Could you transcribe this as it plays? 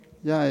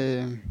Ya,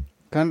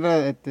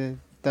 canra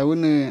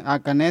taune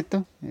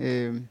Akaneto,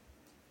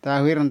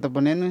 tahuiran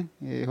taponene,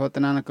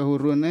 jotanana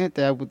kahurune,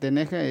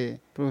 tayaputeneja,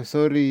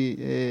 profesor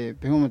y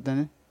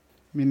pejumutane.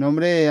 Mi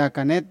nombre es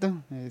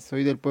Akaneto,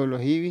 soy del pueblo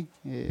Jivi,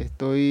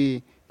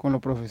 estoy con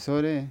los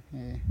profesores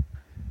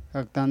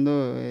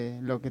captando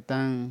lo que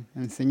están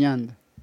enseñando.